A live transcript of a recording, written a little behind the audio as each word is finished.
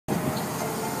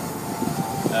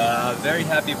Very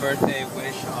happy birthday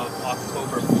wish of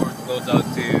October 4th goes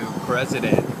out to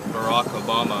President Barack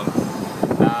Obama.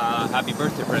 Happy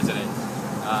birthday, President.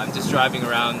 I'm just driving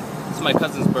around. It's my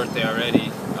cousin's birthday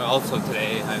already, also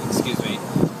today, excuse me.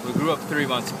 We grew up 3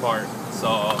 months apart, so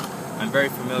I'm very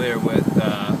familiar with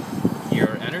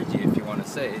your energy, if you want to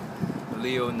say.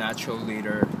 Leo, natural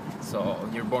leader, so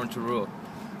you're born to rule.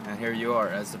 And here you are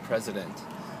as the president.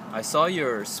 I saw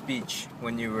your speech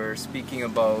when you were speaking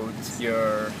about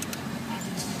your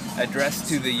address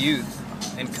to the youth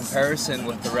in comparison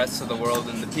with the rest of the world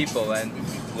and the people. And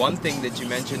one thing that you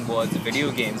mentioned was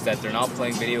video games, that they're not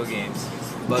playing video games.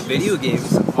 But video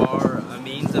games are a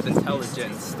means of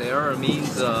intelligence. They are a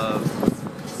means of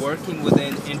working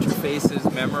within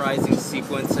interfaces, memorizing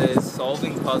sequences,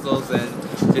 solving puzzles, and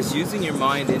just using your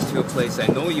mind into a place. I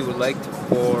know you would like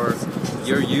for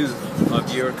your youth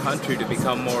of your country to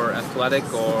become more athletic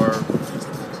or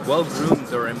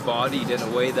well-groomed or embodied in a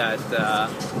way that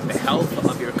the health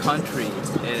of your country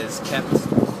is kept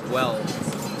well.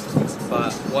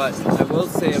 But what I will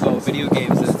say about video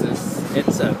games is this: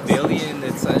 it's a billion.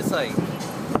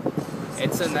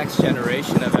 It's the next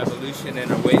generation of evolution in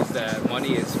ways that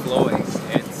money is flowing.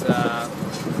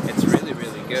 It's really,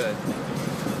 really good.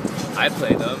 I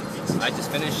play them. I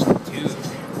just finished